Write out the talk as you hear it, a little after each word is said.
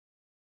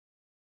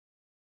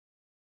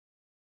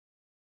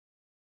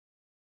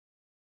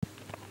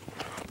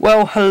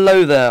Well,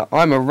 hello there.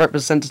 I'm a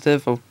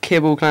representative of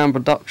Kibl Clan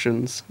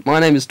Productions. My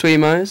name is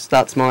Tweemos.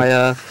 That's my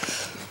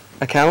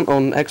account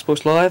on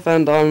Xbox Live,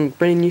 and I'm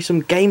bringing you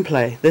some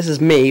gameplay. This is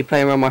me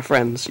playing around my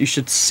friends. You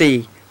should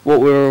see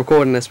what we were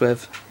recording this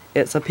with.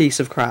 It's a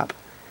piece of crap.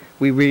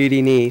 We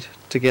really need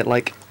to get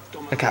like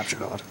a capture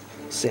card.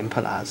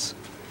 Simple as.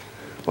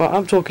 Well,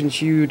 I'm talking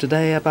to you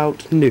today about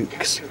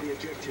nukes.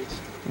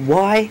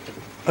 Why,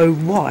 oh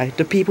why,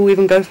 do people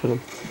even go for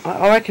them?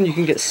 I reckon you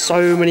can get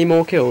so many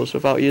more kills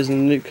without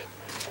using a nuke.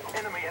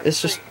 It's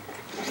just,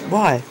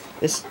 why?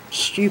 It's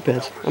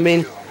stupid. I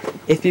mean,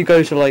 if you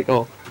go to like,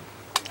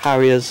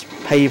 Harriers,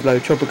 Pavlo,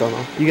 Chopper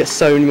Gunner, you get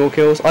so many more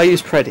kills. I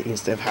use Preddy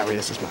instead of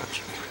Harriers this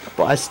match,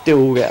 but I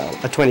still get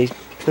a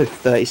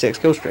 36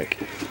 kill streak.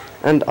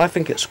 And I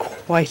think it's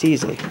quite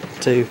easy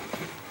to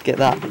get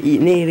that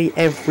nearly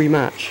every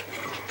match,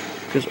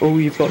 because all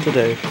you've got to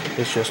do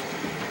is just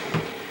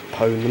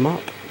pwn them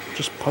up.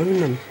 Just pwn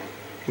them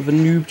with a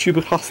noob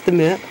tuber custom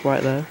map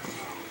right there.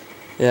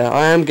 Yeah,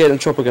 I am getting a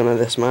Chopper Gunner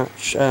this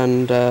match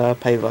and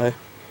Pavlo.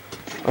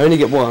 I only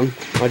get one.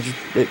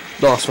 It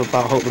lasts for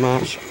about half the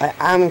match. I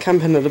am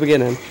camping at the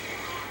beginning,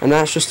 and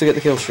that's just to get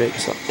the kill streak.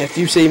 So if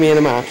you see me in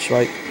a match,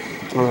 like,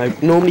 I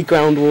don't know, normally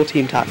ground war,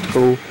 team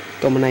tactical,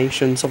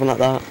 domination, something like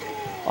that,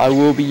 I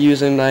will be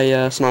using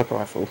a sniper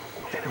rifle.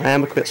 I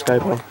am a quick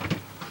scoper.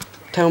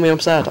 Tell me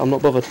I'm sad, I'm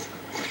not bothered.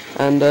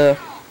 And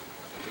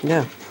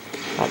yeah,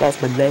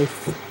 that's my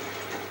life.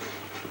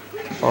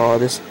 Oh,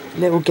 this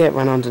little get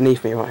ran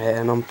underneath me right here,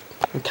 and I'm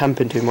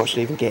camping too much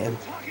to even get him.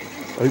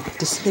 Oh,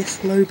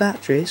 dismiss low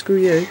battery, screw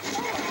you.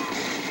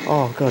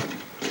 Oh god,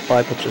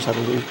 iPod just had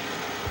a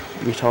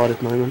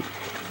retarded moment.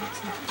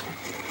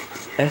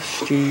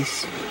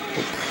 SG's,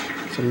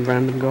 some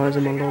random guys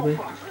in my lobby.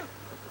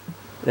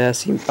 Yeah,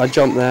 see, I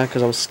jumped there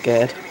because I was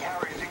scared.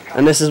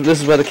 And this is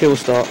where the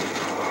kills start.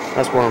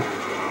 That's one.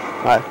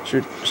 Alright,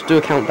 should just do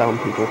a countdown,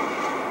 people.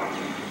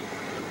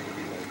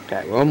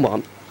 Okay, we're on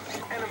one.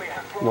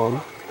 One.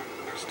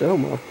 Still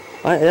more.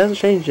 It hasn't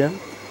changed yet.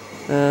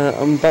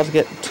 I'm about to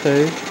get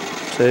two.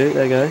 There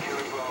you go.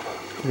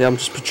 Yeah, I'm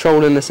just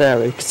patrolling this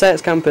area. You can say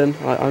it's camping.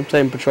 I'm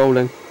saying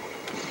patrolling.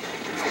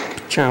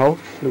 Ciao.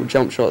 Little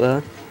jump shot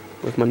there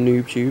with my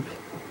noob tube.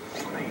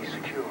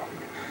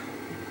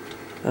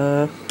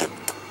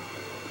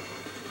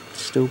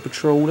 Still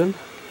patrolling.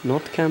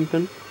 Not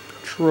camping.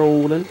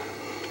 Patrolling.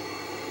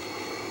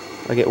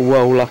 I get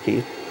well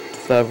lucky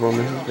further on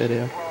this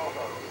video.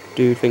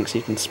 Dude thinks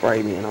he can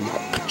spray me and I'm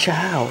like,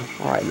 ciao!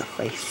 Alright, in the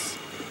face.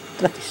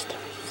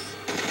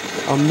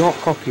 I'm not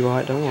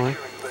copyright, don't worry.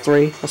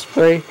 3, that's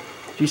 3. Do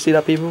you see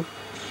that, people?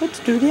 Let's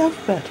do the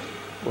alphabet.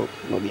 Well,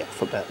 not the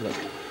alphabet, look.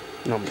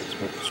 Numbers,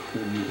 but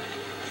screw you.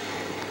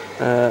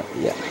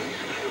 Yeah.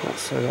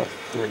 That's 3.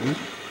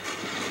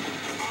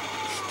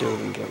 Still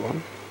didn't get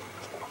one.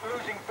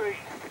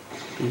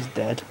 He's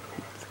dead.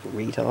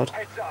 Retard.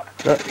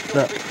 Look.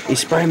 He's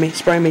spraying me.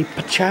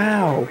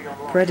 Pachow!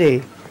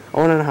 Preddy. I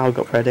want to know how I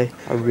got Preddy.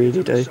 I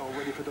really do.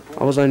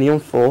 I was only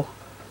on 4.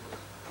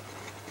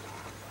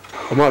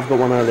 I might have got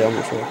one earlier, I'm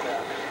not sure.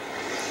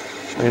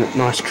 I mean,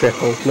 nice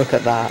triple. Look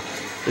at that.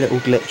 Little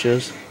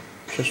glitches.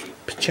 Just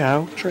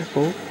pachow,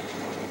 triple.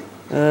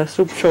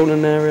 Still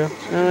patrolling the area.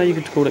 You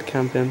could call it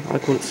camping. I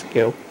call it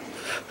skill.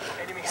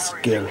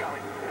 Skill.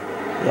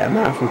 Yeah,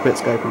 marathon quit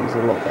scoping is a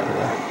lot better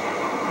there.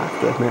 I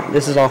have to admit.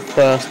 This is our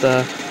first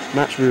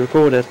match we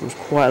recorded. I was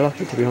quite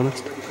lucky, to be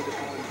honest.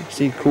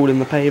 See, calling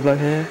the Pavlo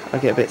here. I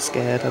get a bit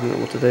scared. I don't know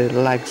what to do.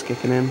 The lag's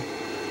kicking in.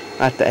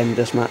 I had to end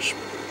this match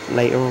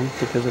later on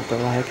because of the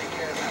lag.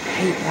 I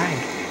hate lag.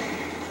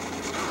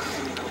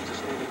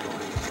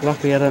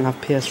 Luckily I don't have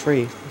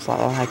PS3. It's like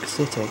lag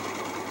city.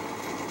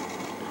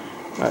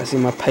 Right, I see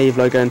my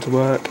Pavlo going to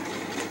work.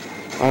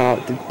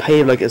 The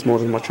Pavlo gets more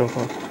than my chopper.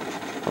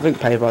 I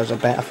think Pavlo's a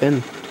better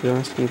thing, to be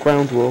honest. In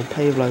ground war,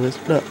 Pavlo is,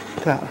 look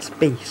at that, that's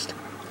beast.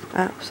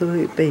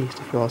 Absolute beast,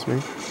 if you ask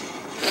me.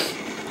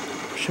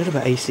 Should have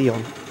put AC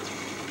on.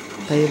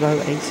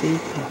 Pavlo, AC,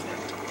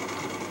 perfect.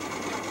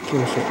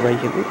 Kill shot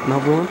raking.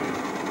 Another one.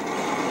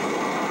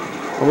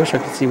 I wish I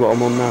could see what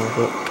I'm on now,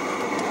 but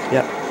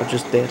yep, I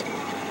just did.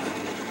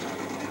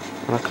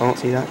 And I can't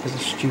see that because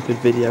of stupid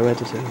video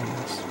editing on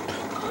this.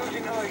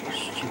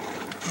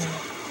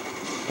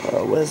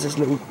 Stupid. Where's this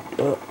little...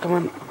 come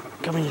on,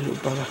 you little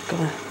brother,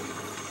 come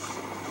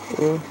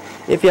on.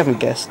 If you haven't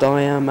guessed,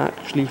 I am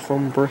actually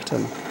from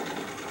Britain.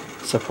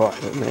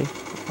 Surprisingly.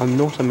 I'm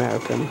not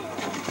American.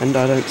 And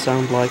I don't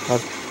sound like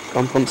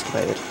I'm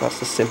constipated.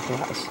 That's as simple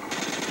as.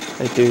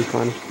 They do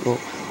kind of... Well,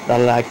 that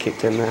lag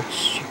kicked in there.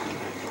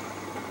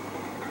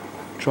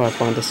 Try to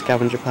find a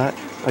scavenger pack.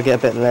 I get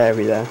a bit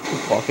leery there.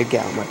 But I could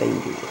get out my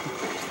danger.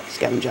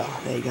 Scavenger.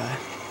 There you go.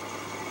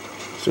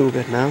 It's all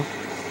good now.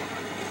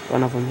 Got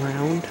another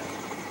round.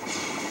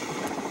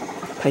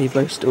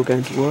 Pavlo's still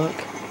going to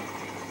work.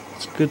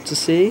 It's good to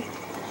see.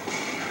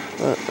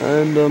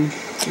 And I'm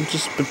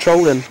just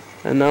patrolling.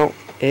 And now,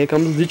 here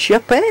comes the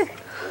chopper.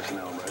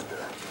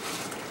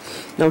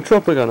 Now,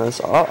 Chopper Gunners,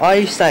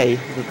 I say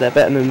that they're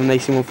better than an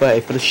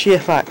AC-130 for the sheer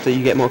fact that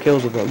you get more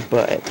kills with them,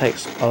 but it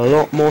takes a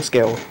lot more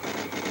skill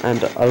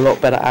and a lot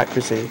better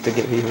accuracy to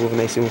get people with an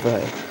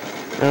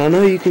AC-130. And I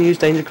know you can use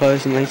danger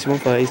close and an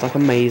AC-130 is like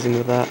amazing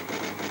with that,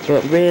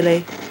 but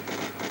really,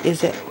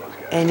 is it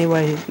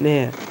anywhere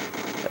near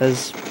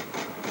as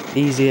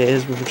easy it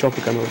is with the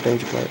chopper gun or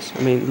danger close?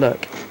 I mean,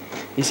 look,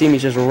 you see me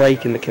just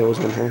raking the kills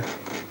on here.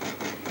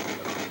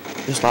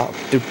 Just like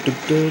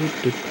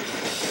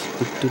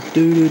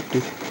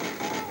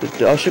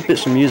I should put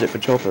some music for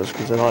choppers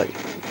because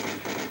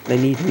they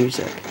need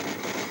music.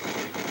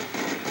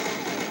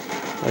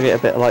 I get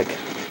a bit like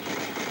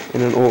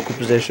in an awkward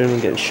position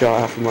and getting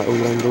shot at from like all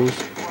angles.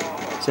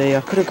 See,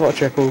 I could have got a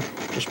triple,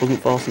 just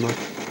wasn't fast enough.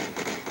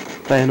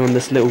 Playing on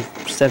this little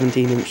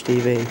 17-inch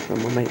TV that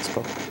my mate's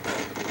got.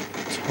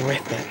 It's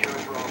horrific.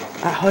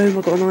 At home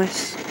I got a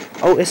nice...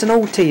 Oh, it's an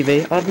old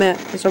TV, I admit,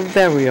 it's a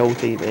very old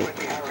TV.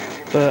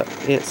 But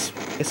it's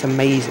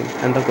amazing,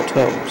 and I've got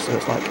turtles, so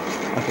it's like,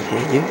 I can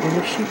hear you, I'm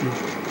gonna shoot you.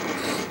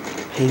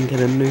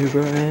 Painkiller noob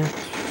right here.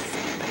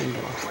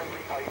 Painkiller.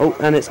 Oh,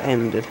 and it's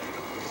ended.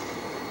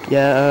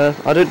 Yeah,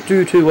 I don't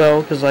do too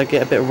well because I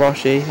get a bit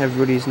rushy.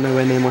 Everybody's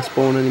nowhere near my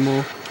spawn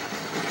anymore.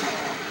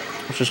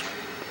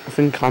 I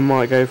think I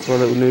might go for a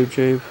little noob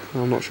tube.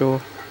 I'm not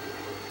sure.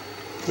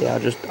 Yeah,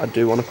 I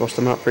do want to cross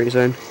them up pretty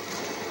soon.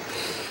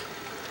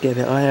 Get a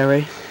bit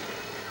airy.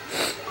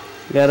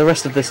 Yeah, the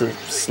rest of this is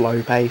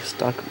slow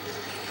paced.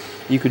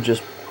 You could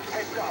just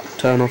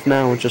turn off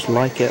now and just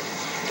like it.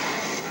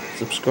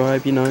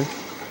 Subscribe, you know.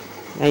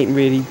 Ain't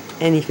really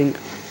anything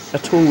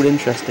at all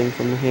interesting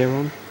from here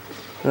on.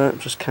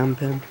 Just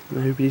camping,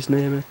 nobody's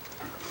near me.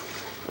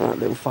 That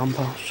little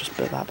thumper, just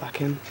put that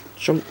back in.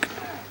 Chunk.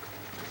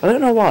 I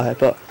don't know why,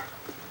 but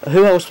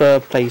who else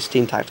plays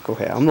Team Tactical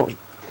here?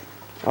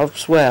 I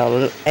swear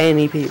that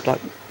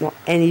not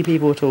any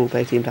people at all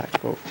play Team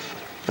Tactical.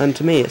 And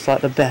to me, it's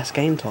like the best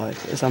game type.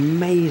 It's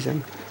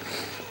amazing.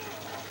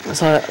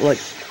 It's like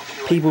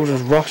people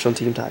just rush on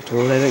Team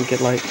Tactical. They don't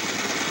get like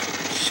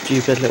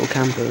stupid little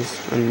campers,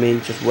 and me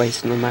just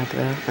wasting a mag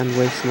there and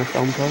wasting a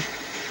thumper.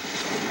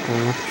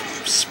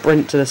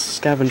 Sprint to the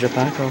scavenger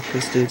pack after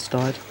this dude's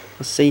died.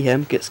 I see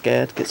him, get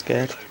scared,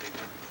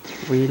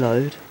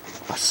 reload.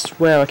 I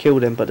swear I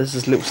killed him, but there's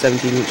this little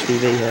 17-inch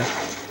TV here.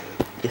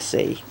 You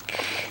see.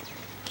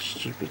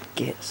 Stupid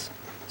gits.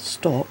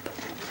 Stop.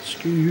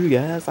 Screw you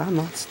guys, I'm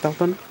not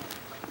stopping.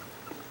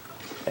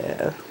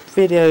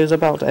 Video's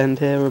about to end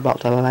here, we're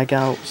about to lag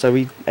out, so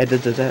we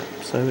edited it,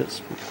 so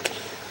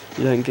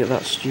you don't get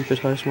that stupid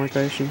host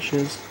migration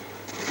shiz.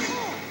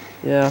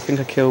 Yeah, I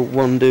think I killed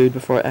one dude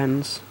before it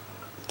ends.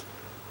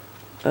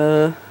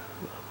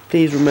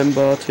 Please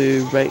remember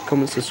to rate,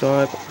 comment,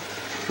 subscribe.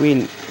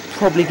 We're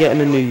probably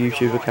getting a new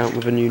YouTube account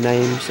with a new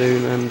name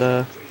soon,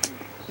 and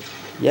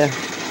yeah,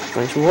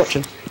 thanks for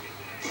watching.